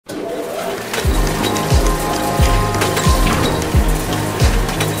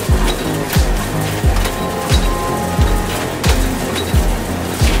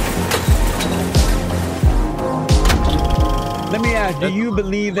you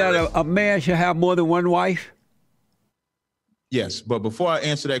believe that a man should have more than one wife? Yes, but before I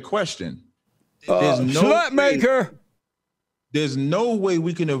answer that question, there's no way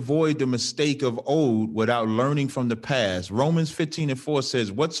we can avoid the mistake of old without learning from the past. Romans 15:4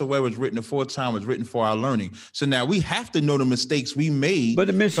 says, whatsoever is written aforetime was written for our learning. So now we have to know the mistakes we made. But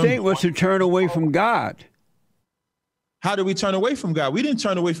the mistake was to turn away from God. How did we turn away from God? We didn't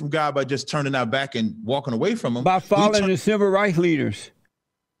turn away from God by just turning our back and walking away from him. By following the civil rights leaders.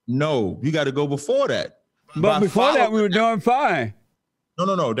 No, you got to go before that. But before that, we were doing fine.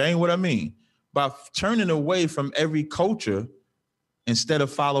 No, that ain't what I mean. By turning away from every culture instead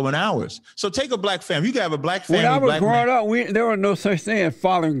of following ours. So take a black family. You can have a black family. When I was growing up, there was no such thing as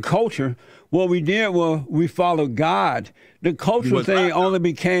following culture. What we did was we followed God. The cultural thing only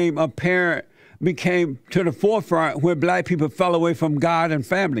became apparent, became to the forefront when black people fell away from God and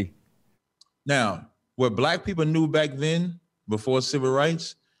family. Now, what black people knew back then, before civil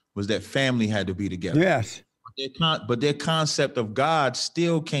rights, was that family had to be together. Yes. But their concept of God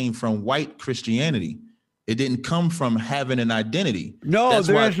still came from white Christianity. It didn't come from having an identity. No,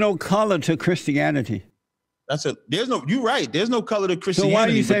 there's no color to Christianity. You're right. There's no color to Christianity. So why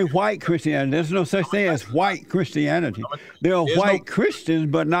do you say white Christianity? There's no such thing as white Christianity. There are white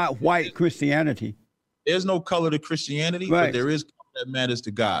Christians, but not white Christianity. There's no color to Christianity, but there is color that matters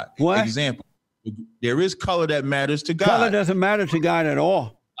to God. What? Example, there is color that matters to God. Color doesn't matter to God at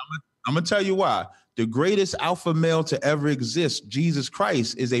all. I'm going to tell you why. The greatest alpha male to ever exist, Jesus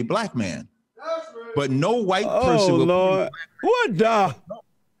Christ, is a black man. But no white person will. Oh, Lord. What the?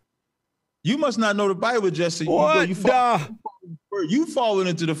 You must not know the Bible, Jesse. What you falling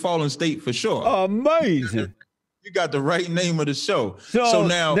into the fallen state for sure. Amazing. You got the right name of the show. So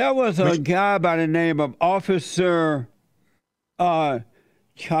now there was a guy by the name of Officer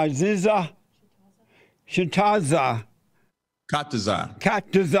Kataza.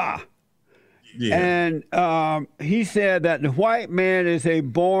 Yeah. And he said that the white man is a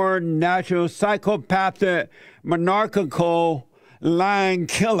born, natural, psychopathic, monarchical, lying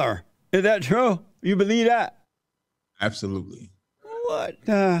killer. Is that true? You believe that? Absolutely. What?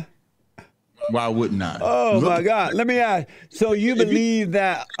 Why wouldn't I? Oh, my God. Let me ask. So you believe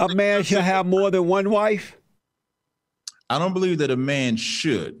that a man should have more than one wife? I don't believe that a man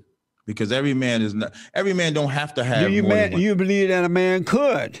should, because every man don't have to have more than one. You believe that a man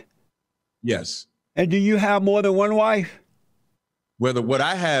could? Yes. And do you have more than one wife? Whether what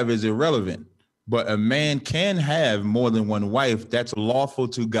I have is irrelevant, but a man can have more than one wife. That's lawful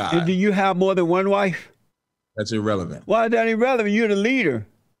to God. And do you have more than one wife? That's irrelevant. Why is that irrelevant? You're the leader.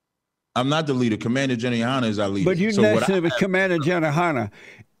 I'm not the leader. Commander General Hanna is our leader. But you're next to Commander General Hanna.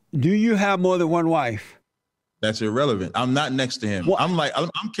 Do you have more than one wife? That's irrelevant. I'm not next to him. What?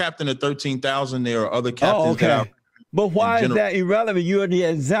 I'm captain of 13,000. There are other captains. Oh, okay. But why is that irrelevant? You're the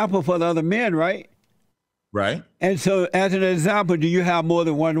example for the other men, right? Right. And so as an example, do you have more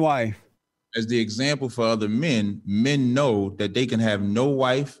than one wife? As the example for other men, men know that they can have no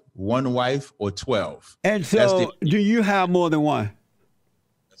wife, one wife, or 12. And so do you have more than one?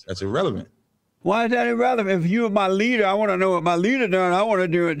 That's irrelevant. Why is that irrelevant? If you were my leader, I want to know what my leader does. I want to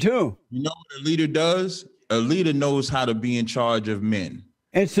do it too. You know what a leader does? A leader knows how to be in charge of men.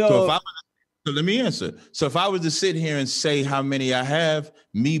 And so let me answer. So if I was to sit here and say how many I have,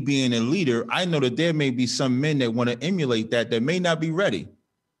 me being a leader, I know that there may be some men that want to emulate that may not be ready.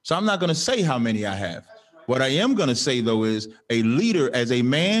 So I'm not going to say how many I have. What I am going to say, though, is a leader as a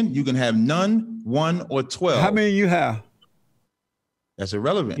man, you can have none, 1, or 12. How many you have? That's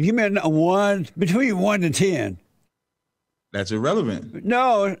irrelevant. You mean between 1 and 10. That's irrelevant.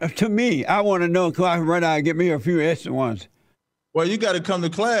 No, to me, I want to know because I can run out and get me a few extra ones. Well, you got to come to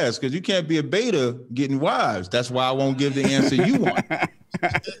class because you can't be a beta getting wives. That's why I won't give the answer you want.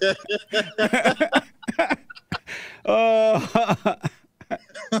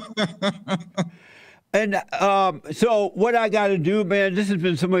 And so what I got to do, man, this has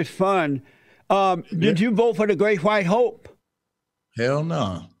been so much fun. Did you vote for the Great White Hope? Hell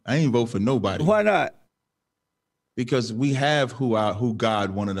no. I ain't vote for nobody. Why not? Because we have who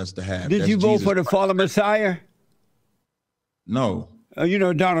God wanted us to have. Did you vote for the fallen Messiah? No. You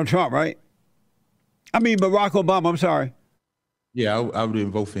know Donald Trump, right? I mean Barack Obama, I'm sorry. Yeah, I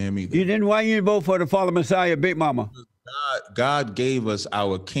didn't vote for him either. You didn't? Why you didn't vote for the fallen Messiah, Big Mama? God gave us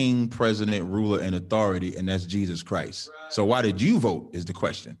our king, president, ruler, and authority, and that's Jesus Christ. So why did you vote is the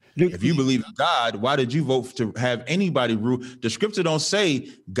question. If you believe in God, why did you vote to have anybody rule? The scripture don't say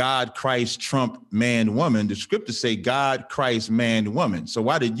God, Christ, Trump, man, woman. The scripture say God, Christ, man, woman. So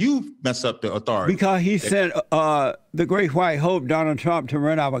why did you mess up the authority? Because he sent the Great White Hope, Donald Trump, to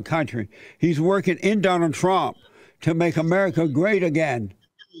run our country. He's working in Donald Trump to make America great again.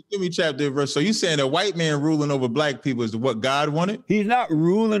 Give me chapter and verse. So you saying a white man ruling over black people is what God wanted? He's not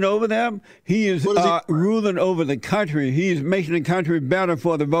ruling over them. He is ruling over the country. He's making the country better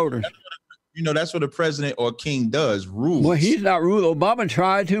for the voters. That's what a president or a king does, rules. Well, he's not ruling. Obama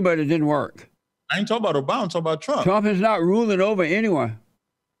tried to, but it didn't work. I ain't talking about Obama, I'm talking about Trump. Trump is not ruling over anyone.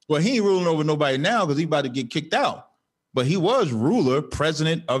 Well, he ain't ruling over nobody now because he's about to get kicked out. But he was ruler,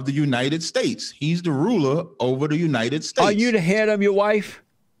 president of the United States. He's the ruler over the United States. Are you the head of your wife?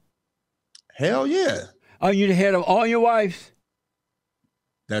 Hell yeah. Are you the head of all your wives?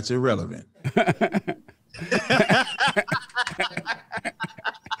 That's irrelevant.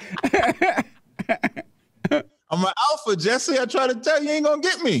 I'm an alpha, Jesse. I try to tell you, ain't gonna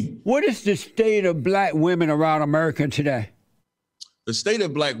get me. What is the state of black women around America today? The state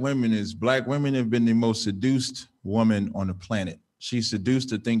of black women is black women have been the most seduced woman on the planet. She's seduced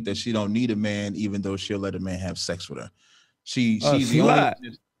to think that she don't need a man, even though she'll let a man have sex with her. She's the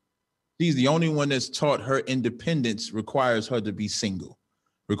only one that's taught her independence requires her to be single,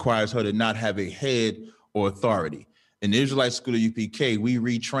 requires her to not have a head or authority. In the Israelite school of UPK, we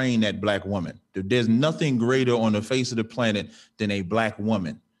retrain that black woman. There's nothing greater on the face of the planet than a black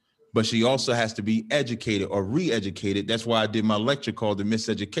woman. But she also has to be educated or re-educated. That's why I did my lecture called The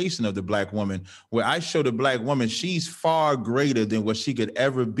Miseducation of the Black Woman, where I show the black woman she's far greater than what she could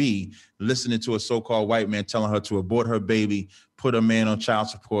ever be listening to a so-called white man telling her to abort her baby, put a man on child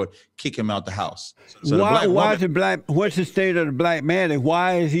support, kick him out the house. So what's the state of the black man and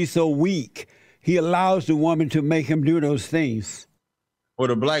why is he so weak? He allows the woman to make him do those things. Well,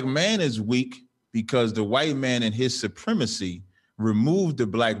 the black man is weak because the white man and his supremacy removed the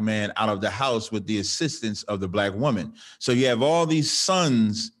black man out of the house with the assistance of the black woman. So you have all these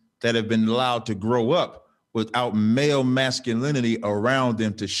sons that have been allowed to grow up without male masculinity around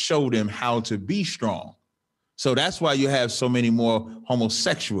them to show them how to be strong. So that's why you have so many more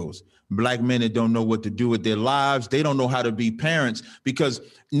homosexuals, black men that don't know what to do with their lives. They don't know how to be parents because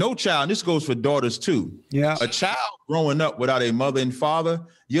no child, and this goes for daughters too. Yeah. A child growing up without a mother and father,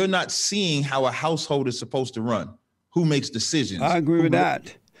 you're not seeing how a household is supposed to run. Who makes decisions? I agree with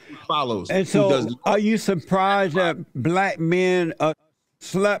that. Who follows? And so are you surprised that black men are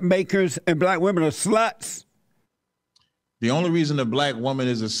slut makers and black women are sluts? The only reason a black woman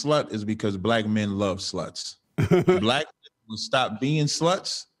is a slut is because black men love sluts. Black men will stop being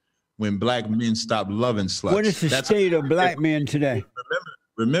sluts when black men stop loving sluts. What is the state of black men today?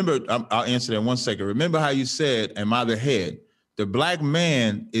 Remember, I'll answer that in 1 second. Remember how you said, am I the head? The black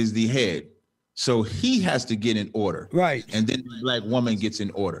man is the head. So he has to get in order. Right. And then the black woman gets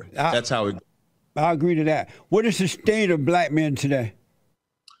in order. That's how it goes. I agree to that. What is the state of black men today?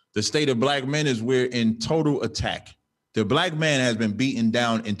 The state of black men is we're in total attack. The black man has been beaten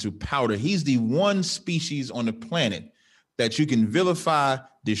down into powder. He's the one species on the planet that you can vilify,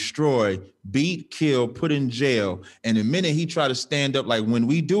 destroy, beat, kill, put in jail. And the minute he try to stand up, like when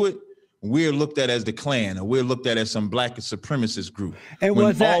we do it, we're looked at as the Klan, or we're looked at as some black supremacist group. And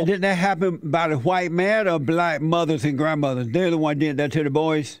did that happen by the white man or black mothers and grandmothers? They're the one did that to the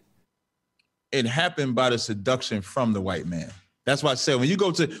boys? It happened by the seduction from the white man. That's why I said when you go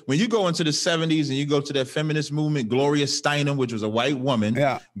into the 70s and you go to that feminist movement, Gloria Steinem, which was a white woman,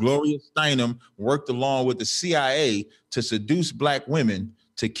 Gloria Steinem worked along with the CIA to seduce black women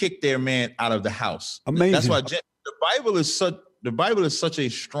to kick their man out of the house. Amazing. That's why the Bible is such a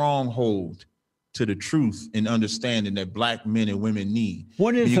stronghold to the truth and understanding that black men and women need.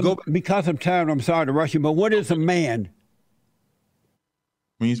 Because of time, I'm sorry to rush you, but what is a man?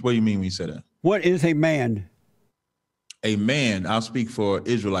 What do you mean when you say that? What is a man? A man, I'll speak for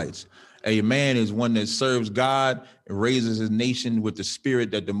Israelites. A man is one that serves God and raises his nation with the spirit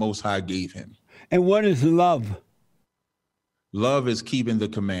that the Most High gave him. And what is love? Love is keeping the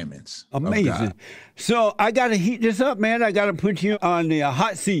commandments. Amazing. So I got to heat this up, man. I got to put you on the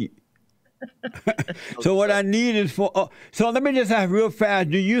hot seat. So what I need is so let me just ask real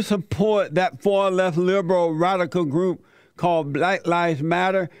fast. Do you support that far left liberal radical group called Black Lives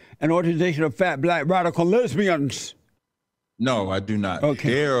Matter, an organization of fat black radical lesbians? No, I do not.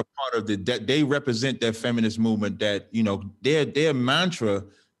 Okay. They're a part of they represent that feminist movement that, their mantra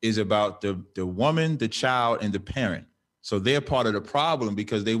is about the woman, the child, and the parent. So they're part of the problem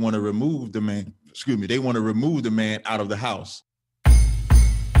because they want to remove the man, they want to remove the man out of the house.